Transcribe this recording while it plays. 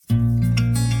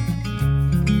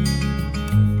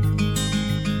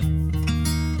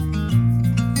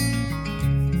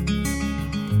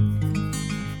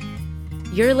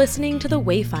You're listening to The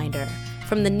Wayfinder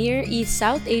from the Near East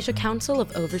South Asia Council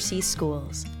of Overseas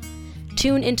Schools.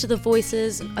 Tune into the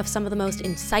voices of some of the most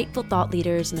insightful thought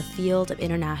leaders in the field of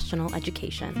international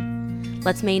education.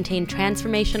 Let's maintain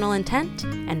transformational intent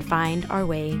and find our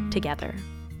way together.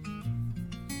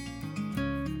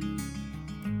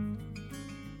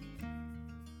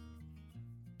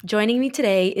 Joining me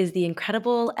today is the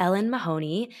incredible Ellen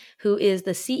Mahoney, who is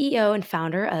the CEO and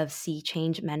founder of Sea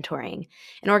Change Mentoring,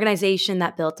 an organization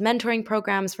that builds mentoring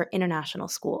programs for international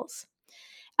schools.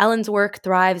 Ellen's work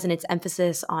thrives in its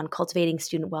emphasis on cultivating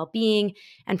student well-being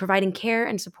and providing care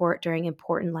and support during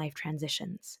important life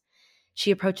transitions.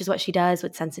 She approaches what she does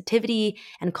with sensitivity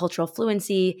and cultural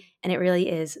fluency, and it really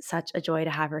is such a joy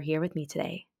to have her here with me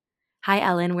today. Hi,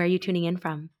 Ellen. Where are you tuning in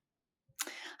from?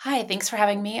 Hi, thanks for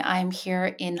having me. I'm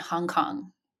here in Hong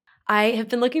Kong. I have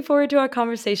been looking forward to our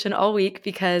conversation all week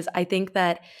because I think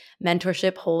that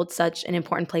mentorship holds such an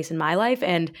important place in my life,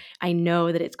 and I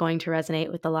know that it's going to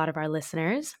resonate with a lot of our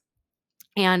listeners.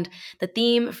 And the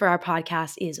theme for our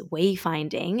podcast is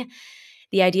wayfinding,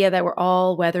 the idea that we're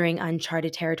all weathering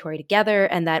uncharted territory together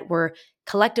and that we're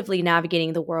collectively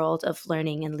navigating the world of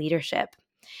learning and leadership.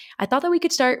 I thought that we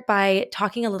could start by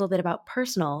talking a little bit about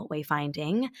personal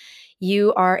wayfinding.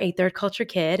 You are a third culture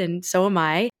kid, and so am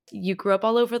I. You grew up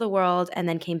all over the world and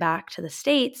then came back to the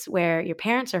States where your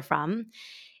parents are from.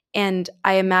 And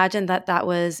I imagine that that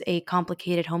was a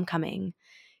complicated homecoming.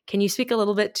 Can you speak a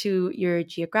little bit to your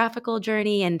geographical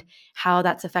journey and how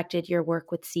that's affected your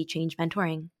work with Sea Change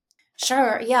Mentoring?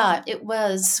 Sure, yeah, it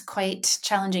was quite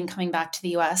challenging coming back to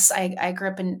the US. I grew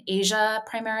up in Asia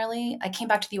primarily. I came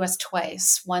back to the US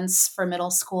twice, once for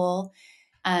middle school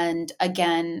and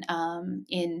again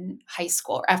in high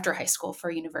school, or after high school for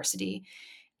university.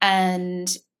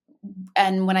 And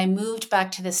and when I moved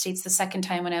back to the States the second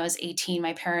time when I was 18,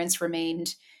 my parents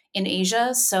remained in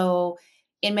Asia. So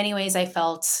in many ways, I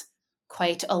felt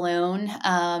quite alone.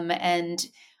 And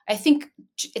I think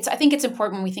it's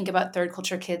important when we think about third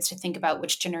culture kids to think about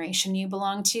which generation you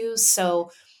belong to. So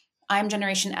I'm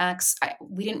Generation X.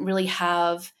 We didn't really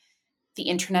have the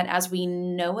internet as we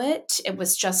know it. It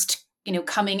was just,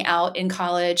 coming out in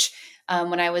college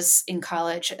when I was in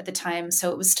college at the time.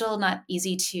 So it was still not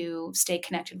easy to stay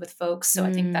connected with folks. So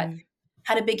I think that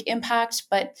had a big impact.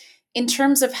 But in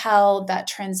terms of how that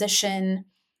transition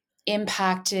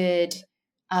impacted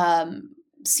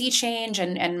sea change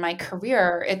and my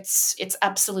career, it's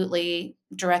absolutely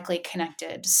directly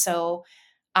connected. So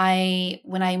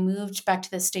when I moved back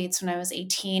to the States when I was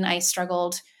 18, I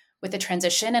struggled with the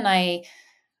transition, and I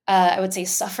would say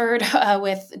suffered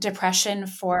with depression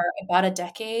for about a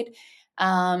decade.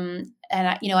 I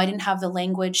didn't have the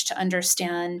language to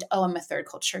understand, oh, I'm a third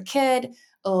culture kid.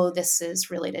 Oh, this is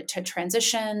related to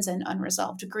transitions and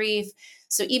unresolved grief.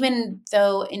 So even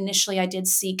though initially I did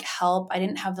seek help, I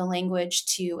didn't have the language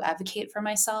to advocate for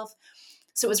myself.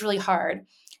 So it was really hard.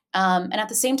 And at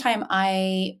the same time,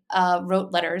 I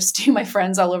wrote letters to my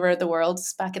friends all over the world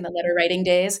back in the letter writing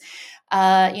days,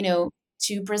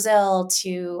 to Brazil,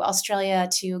 to Australia,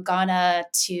 to Ghana,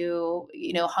 to,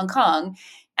 Hong Kong,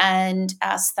 and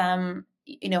asked them,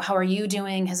 how are you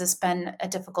doing? Has this been a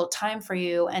difficult time for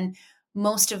you? And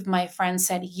most of my friends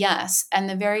said yes. And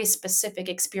the very specific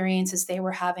experiences they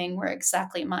were having were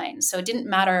exactly mine. So it didn't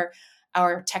matter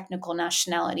our technical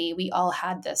nationality. We all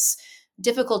had this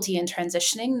difficulty in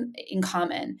transitioning in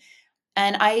common.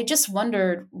 And I just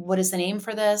wondered, what is the name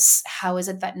for this? How is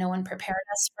it that no one prepared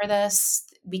us for this?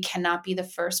 We cannot be the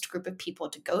first group of people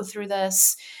to go through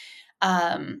this.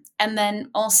 And then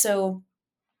also,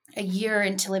 a year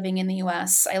into living in the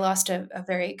US, I lost a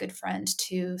very good friend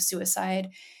to suicide,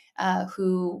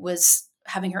 who was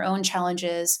having her own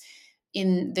challenges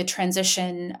in the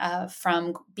transition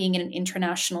from being in an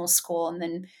international school and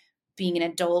then being an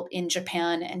adult in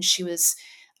Japan. And she was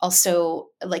also,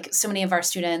 like so many of our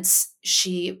students,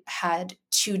 she had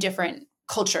two different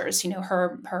cultures.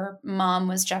 Her mom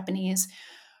was Japanese,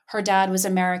 her dad was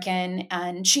American,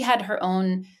 and she had her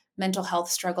own mental health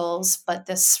struggles, but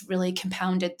this really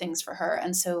compounded things for her.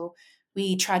 And so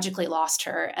we tragically lost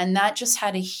her. And that just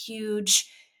had a huge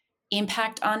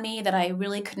impact on me that I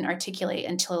really couldn't articulate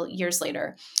until years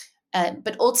later.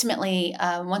 But ultimately,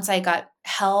 once I got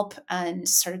help and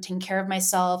started taking care of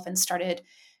myself and started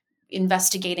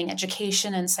investigating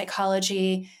education and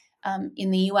psychology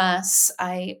in the US,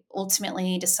 I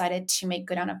ultimately decided to make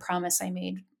good on a promise I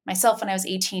made myself when I was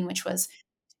 18, which was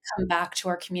come back to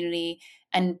our community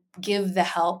and give the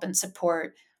help and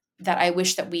support that I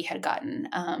wish that we had gotten.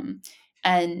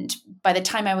 And by the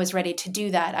time I was ready to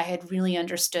do that, I had really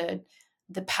understood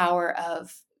the power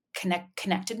of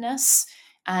connectedness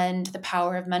and the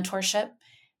power of mentorship.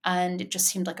 and it just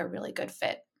seemed like a really good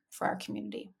fit for our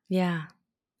community. Yeah.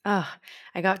 Oh,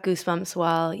 I got goosebumps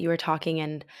while you were talking,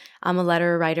 and I'm a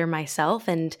letter writer myself,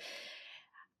 and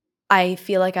I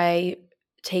feel like I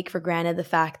take for granted the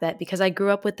fact that because I grew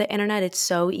up with the internet, it's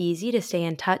so easy to stay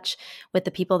in touch with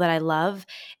the people that I love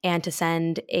and to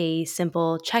send a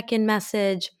simple check-in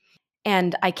message.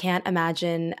 And I can't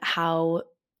imagine how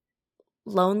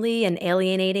lonely and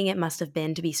alienating it must have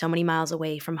been to be so many miles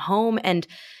away from home, and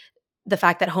the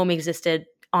fact that home existed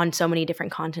on so many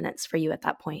different continents for you at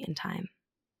that point in time.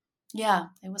 Yeah,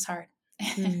 it was hard.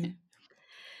 Mm.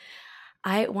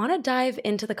 I want to dive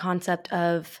into the concept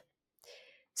of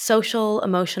social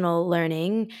emotional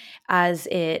learning as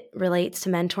it relates to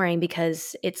mentoring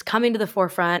because it's coming to the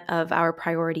forefront of our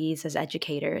priorities as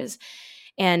educators.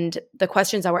 And the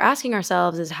questions that we're asking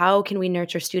ourselves is how can we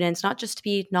nurture students not just to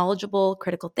be knowledgeable,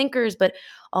 critical thinkers, but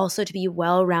also to be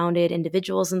well rounded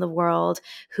individuals in the world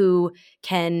who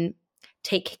can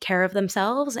take care of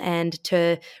themselves and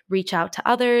to reach out to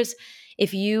others.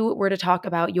 If you were to talk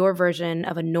about your version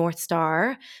of a North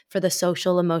Star for the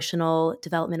social emotional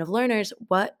development of learners,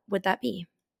 what would that be?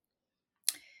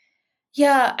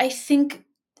 Yeah, I think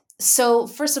so.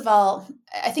 First of all,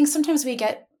 I think sometimes we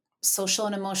get social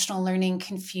and emotional learning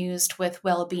confused with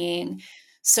well being.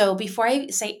 So before I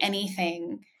say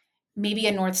anything, maybe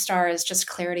a North Star is just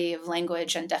clarity of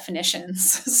language and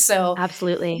definitions. So,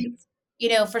 Absolutely.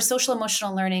 for social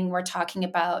emotional learning, we're talking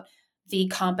about the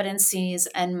competencies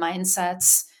and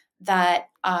mindsets that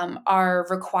are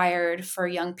required for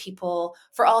young people,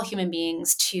 for all human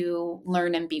beings to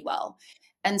learn and be well.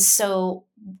 And so,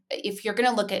 if you're going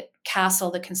to look at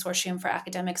CASEL, the Consortium for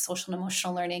Academic, Social, and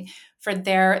Emotional Learning, for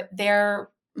their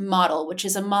model, which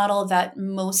is a model that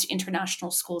most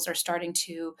international schools are starting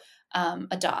to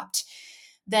adopt,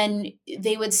 then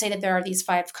they would say that there are these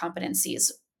five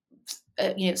competencies: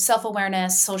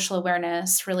 self-awareness, social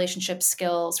awareness, relationship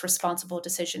skills, responsible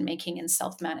decision making, and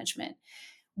self-management.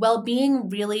 Well-being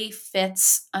really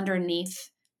fits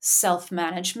underneath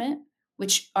self-management,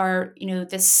 which are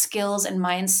the skills and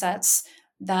mindsets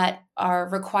that are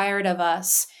required of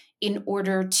us in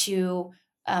order to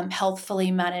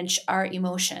healthfully manage our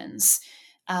emotions,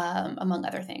 among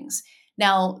other things.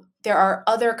 Now, there are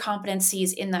other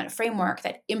competencies in that framework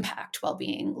that impact well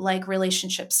being, like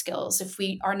relationship skills. If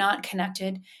we are not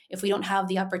connected, if we don't have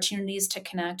the opportunities to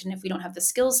connect, and if we don't have the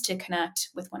skills to connect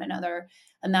with one another,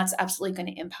 then that's absolutely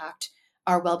going to impact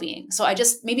our well being. So,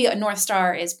 maybe a North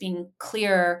Star is being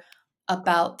clear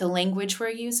about the language we're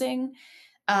using.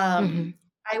 Hmm.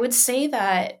 I would say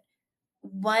that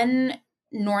one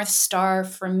North Star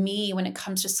for me when it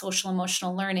comes to social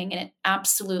emotional learning, and it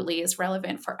absolutely is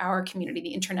relevant for our community,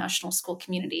 the international school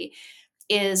community,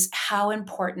 is how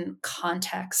important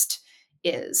context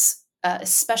is,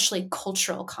 especially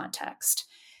cultural context.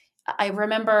 I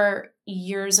remember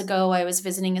years ago, I was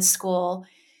visiting a school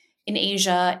in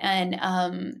Asia,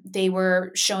 and they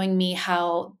were showing me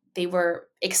how they were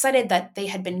excited that they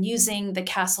had been using the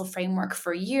Castle framework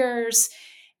for years,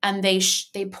 and they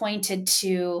pointed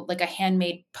to like a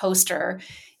handmade poster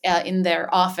in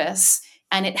their office,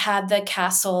 and it had the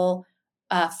Castle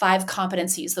five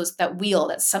competencies, those that wheel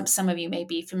that some of you may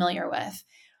be familiar with,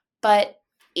 but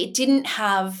it didn't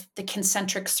have the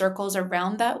concentric circles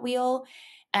around that wheel.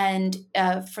 And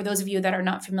for those of you that are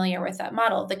not familiar with that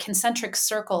model, the concentric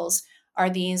circles are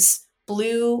these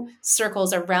blue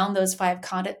circles around those five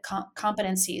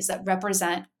competencies that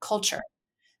represent culture.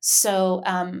 So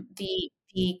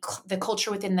the culture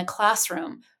within the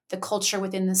classroom, the culture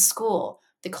within the school,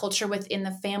 the culture within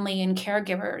the family and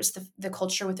caregivers, the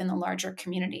culture within the larger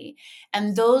community,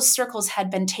 and those circles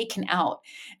had been taken out.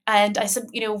 And I said,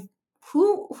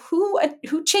 who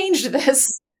changed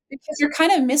this? Because you're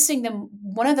kind of missing them.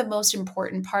 One of the most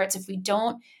important parts, if we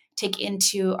don't take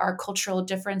into our cultural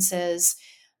differences,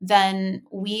 then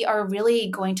we are really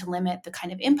going to limit the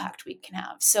kind of impact we can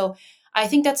have. So I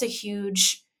think that's a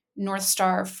huge North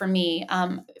Star for me.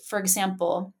 For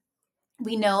example,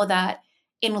 we know that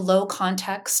in low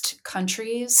context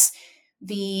countries,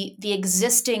 the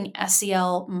existing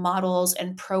SEL models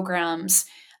and programs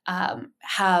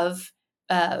have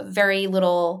very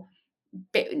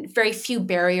few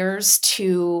barriers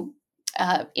to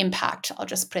impact. I'll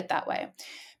just put it that way.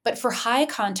 But for high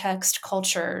context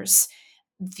cultures,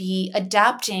 the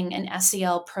adapting an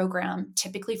SEL program,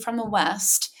 typically from the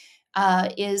West,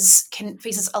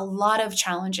 faces a lot of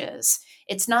challenges.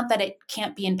 It's not that it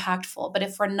can't be impactful, but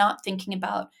if we're not thinking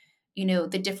about,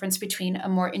 the difference between a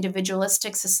more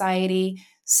individualistic society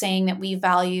saying that we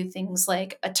value things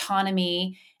like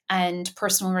autonomy and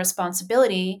personal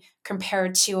responsibility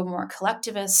compared to a more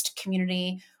collectivist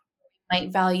community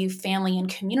might value family and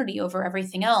community over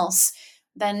everything else,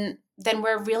 then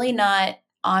we're really not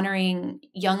honoring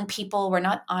young people. We're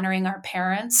not honoring our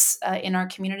parents in our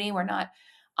community. We're not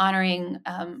honoring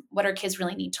what our kids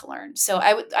really need to learn. So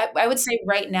I would say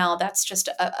right now that's just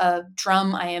a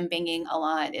drum I am banging a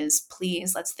lot is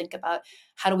please let's think about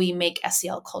how do we make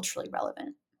SEL culturally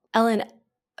relevant. Ellen,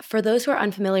 for those who are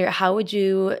unfamiliar, how would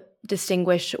you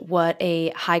distinguish what a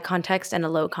high context and a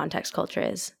low context culture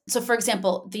is? So for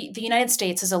example, the United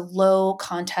States is a low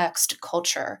context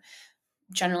culture,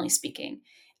 generally speaking.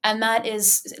 And that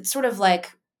is, it's sort of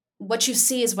like what you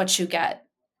see is what you get.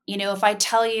 You know, if I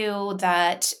tell you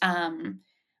that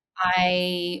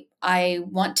I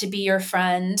want to be your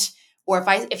friend, or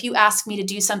if you ask me to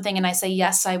do something and I say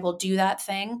yes, I will do that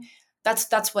thing,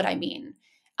 that's what I mean.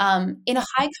 In a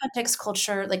high context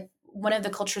culture, like one of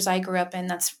the cultures I grew up in,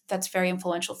 that's very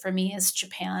influential for me is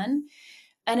Japan.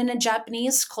 And in a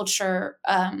Japanese culture,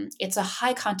 it's a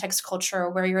high context culture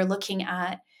where you're looking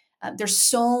at there's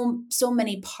so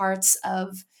many parts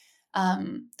of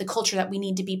the culture that we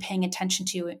need to be paying attention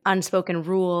to. Unspoken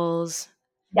rules,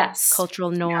 Yes,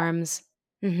 cultural norms.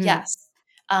 Hmm. yes.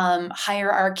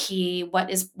 Hierarchy,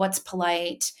 what's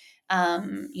polite.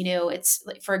 It's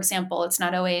like, for example, it's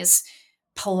not always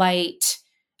polite.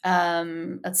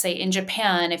 Let's say in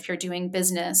Japan, if you're doing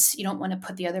business, you don't want to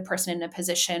put the other person in a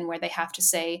position where they have to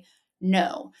say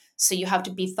no. So you have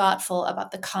to be thoughtful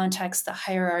about the context, the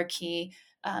hierarchy,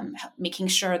 making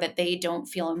sure that they don't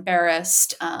feel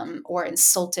embarrassed or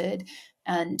insulted.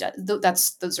 And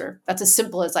that's as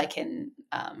simple as I can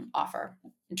offer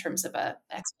in terms of a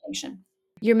explanation.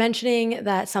 You're mentioning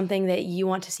that something that you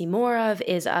want to see more of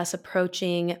is us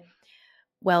approaching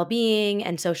well-being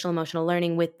and social emotional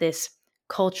learning with this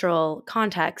cultural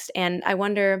context. And I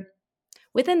wonder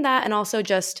within that, and also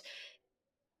just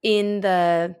in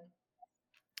the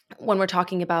when we're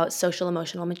talking about social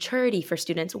emotional maturity for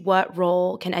students, what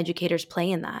role can educators play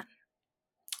in that?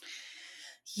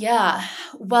 Yeah.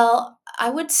 Well, I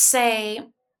would say,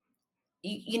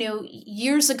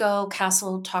 years ago,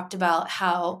 Castle talked about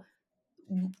how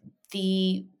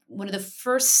the one of the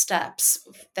first steps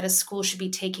that a school should be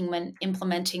taking when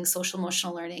implementing social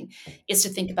emotional learning is to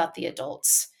think about the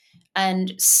adults.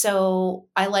 And so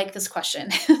I like this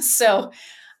question. So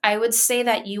I would say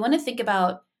that you want to think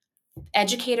about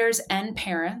educators and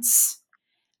parents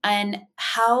and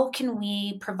how can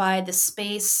we provide the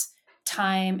space,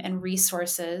 time, and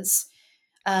resources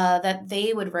that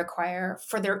they would require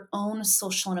for their own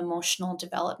social and emotional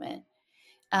development.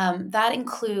 That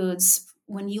includes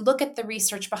when you look at the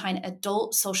research behind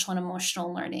adult social and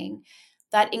emotional learning,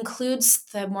 that includes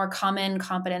the more common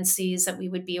competencies that we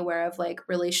would be aware of, like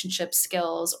relationship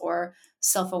skills or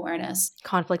self awareness.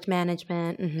 Conflict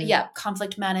management. Hmm. Yeah,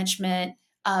 conflict management.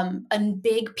 A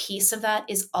big piece of that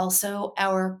is also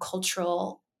our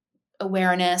cultural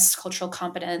awareness, cultural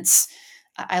competence.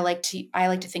 I like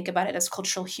to think about it as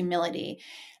cultural humility,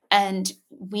 and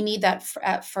we need that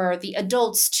for the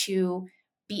adults to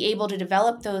be able to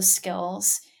develop those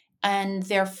skills and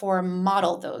therefore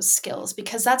model those skills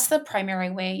because that's the primary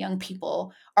way young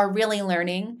people are really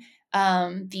learning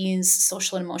these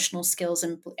social and emotional skills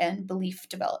and belief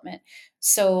development.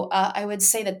 So I would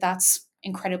say that that's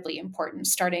incredibly important,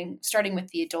 starting with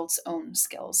the adult's own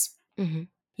skills. Hmm.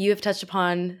 You have touched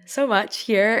upon so much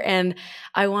here, and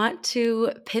I want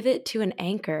to pivot to an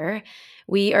anchor.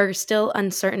 We are still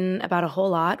uncertain about a whole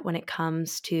lot when it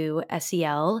comes to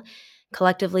SEL.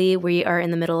 Collectively, we are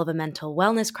in the middle of a mental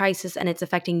wellness crisis, and it's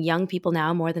affecting young people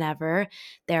now more than ever.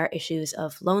 There are issues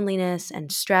of loneliness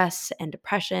and stress and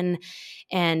depression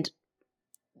and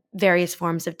various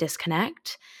forms of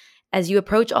disconnect. As you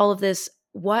approach all of this,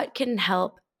 what can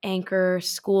help anchor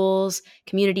schools,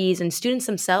 communities, and students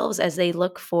themselves as they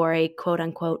look for a quote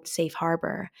unquote safe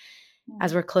harbor?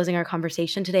 As we're closing our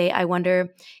conversation today, I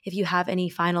wonder if you have any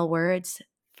final words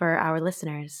for our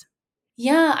listeners.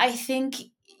 Yeah, I think,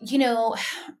 you know,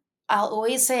 I'll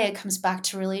always say it comes back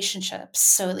to relationships.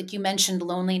 So, like you mentioned,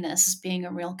 loneliness as being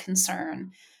a real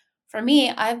concern. For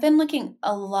me, I've been looking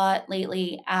a lot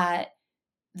lately at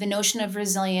the notion of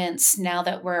resilience now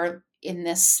that we're in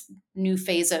this new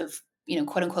phase of,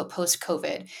 quote unquote, post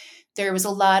COVID. There was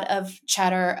a lot of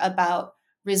chatter about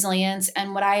resilience.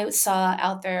 And what I saw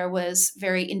out there was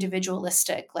very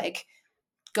individualistic, like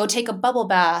go take a bubble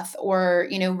bath or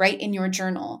write in your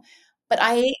journal. But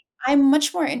I'm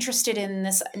much more interested in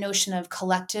this notion of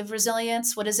collective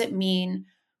resilience. What does it mean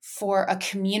for a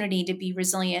community to be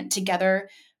resilient together?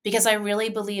 Because I really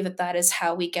believe that that is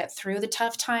how we get through the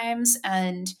tough times.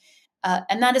 And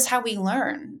And that is how we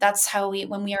learn. That's how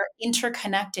when we are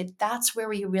interconnected, that's where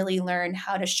we really learn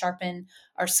how to sharpen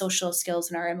our social skills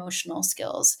and our emotional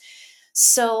skills.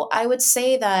 So I would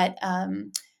say that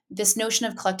this notion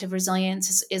of collective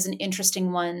resilience is an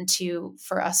interesting one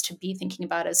for us to be thinking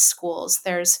about as schools.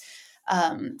 There's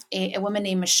a woman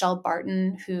named Michelle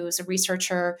Barton, who's a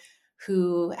researcher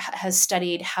who has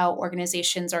studied how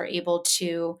organizations are able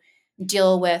to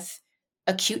deal with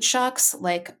acute shocks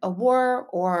like a war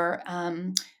or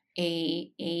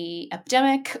a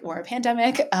epidemic or a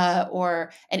pandemic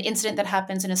or an incident that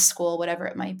happens in a school, whatever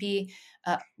it might be,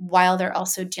 while they're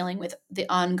also dealing with the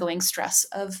ongoing stress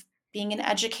of being an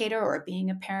educator or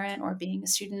being a parent or being a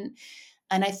student.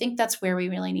 And I think that's where we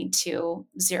really need to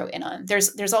zero in on.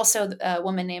 There's also a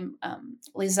woman named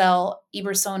Lizelle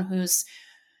Eberson, who's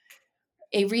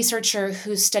a researcher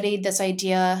who studied this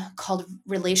idea called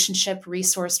relationship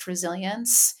resourced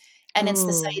resilience. And it's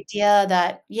this Ooh. idea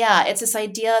that, it's this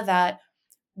idea that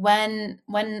when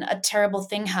a terrible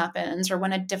thing happens or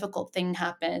when a difficult thing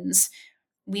happens,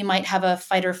 we might have a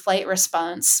fight or flight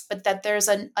response, but that there's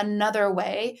another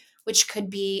way, which could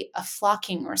be a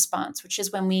flocking response, which is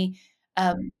when we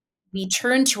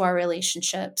turn to our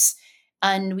relationships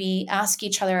and we ask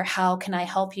each other, how can I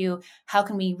help you? How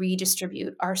can we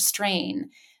redistribute our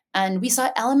strain? And we saw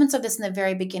elements of this in the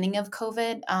very beginning of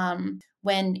COVID,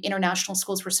 when international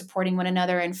schools were supporting one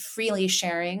another and freely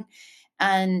sharing.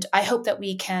 And I hope that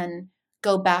we can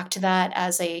go back to that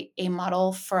as a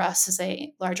model for us as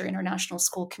a larger international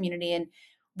school community. And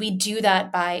we do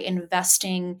that by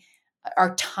investing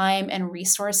our time and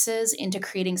resources into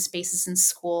creating spaces in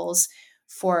schools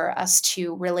for us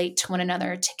to relate to one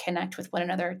another, to connect with one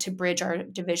another, to bridge our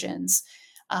divisions.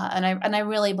 And I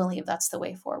really believe that's the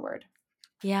way forward.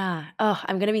 Yeah. Oh,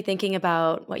 I'm going to be thinking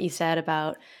about what you said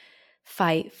about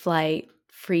fight, flight,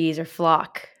 freeze, or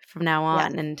flock from now Yes.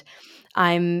 on. And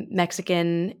I'm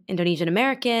Mexican, Indonesian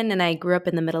American, and I grew up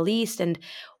in the Middle East. And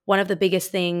one of the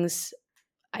biggest things,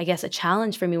 I guess, a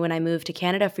challenge for me when I moved to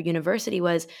Canada for university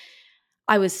was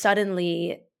I was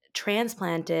suddenly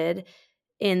transplanted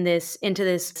into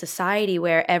this society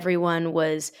where everyone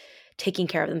was taking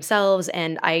care of themselves.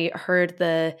 And I heard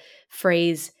the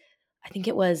phrase, I think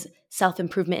it was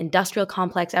self-improvement industrial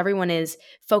complex. Everyone is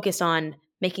focused on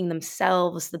making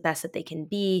themselves the best that they can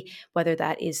be, whether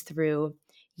that is through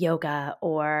yoga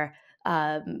or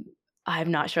I'm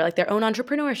not sure, like their own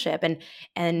entrepreneurship.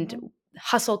 And Mhm.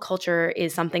 hustle culture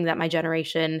is something that my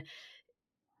generation,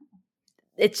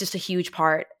 it's just a huge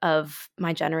part of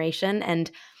my generation. And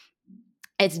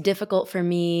it's difficult for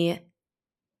me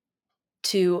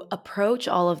to approach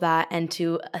all of that and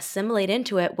to assimilate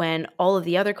into it when all of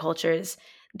the other cultures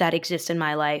that exist in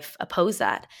my life oppose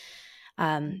that.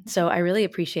 So I really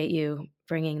appreciate you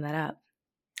bringing that up.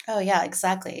 Oh yeah,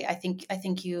 exactly. I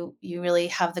think you really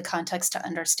have the context to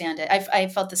understand it. I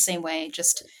felt the same way.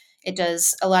 Just it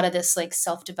does a lot of this like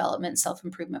self development, self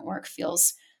improvement work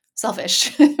feels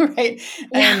selfish, right?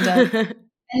 And Yeah.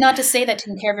 and not to say that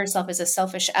taking care of yourself is a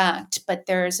selfish act, but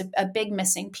there's a big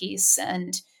missing piece,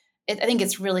 and I think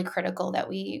it's really critical that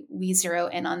we zero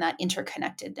in on that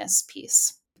interconnectedness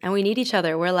piece. And we need each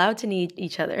other. We're allowed to need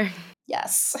each other.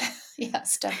 Yes,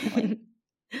 yes, definitely.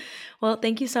 Well,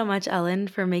 thank you so much, Ellen,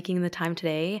 for making the time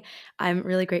today. I'm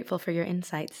really grateful for your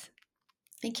insights.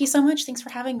 Thank you so much. Thanks for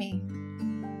having me.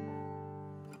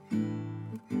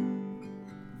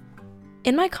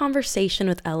 In my conversation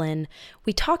with Ellen,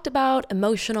 we talked about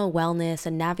emotional wellness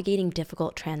and navigating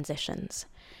difficult transitions.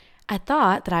 I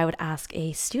thought that I would ask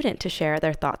a student to share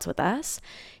their thoughts with us.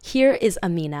 Here is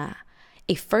Amina,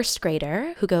 a first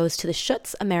grader who goes to the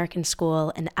Schutz American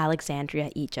School in Alexandria,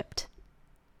 Egypt.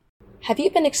 Have you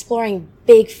been exploring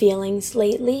big feelings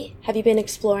lately? Have you been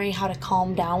exploring how to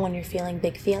calm down when you're feeling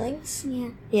big feelings? Yeah.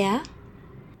 Yeah?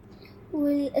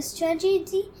 Well, a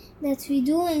strategy that we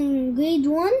do in grade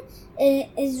 1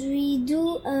 is we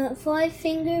do 5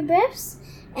 finger breaths.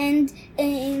 And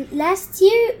last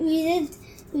year we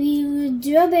would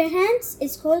rub our hands.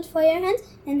 It's called fire hands,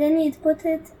 and then we'd put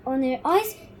it on our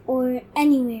eyes or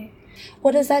anywhere.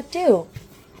 What does that do?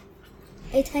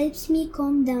 It helps me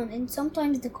calm down, and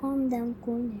sometimes the calm down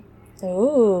corner.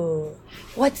 Ooh.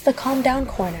 What's the calm down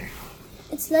corner?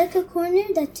 It's like a corner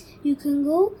that you can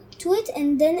go to it,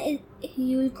 and then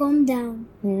you'll calm down.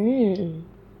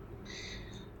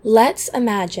 Let's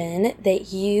imagine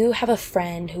that you have a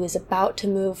friend who is about to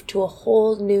move to a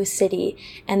whole new city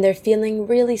and they're feeling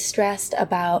really stressed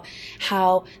about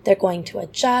how they're going to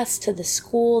adjust to the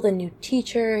school, the new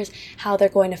teachers, how they're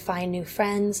going to find new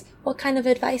friends. What kind of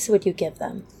advice would you give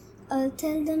them? I'll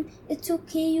tell them it's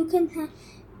okay.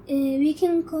 We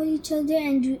can call each other,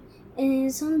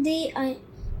 and someday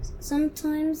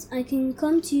sometimes I can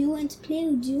come to you and play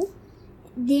with you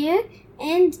there,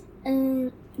 and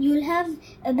you'll have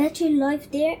a better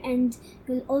life there, and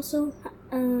you'll also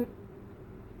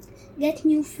get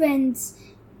new friends,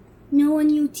 know a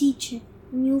new teacher,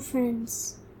 new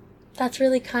friends. That's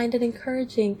really kind and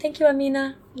encouraging. Thank you,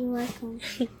 Amina. You're welcome.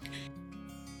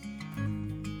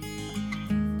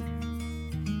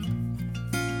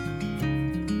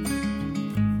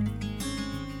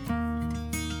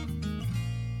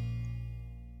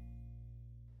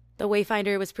 The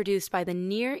Wayfinder was produced by the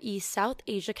Near East South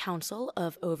Asia Council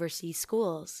of Overseas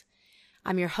Schools.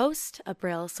 I'm your host,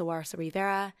 Abril Sawarsa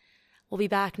Rivera. We'll be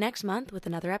back next month with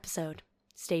another episode.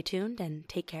 Stay tuned and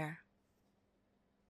take care.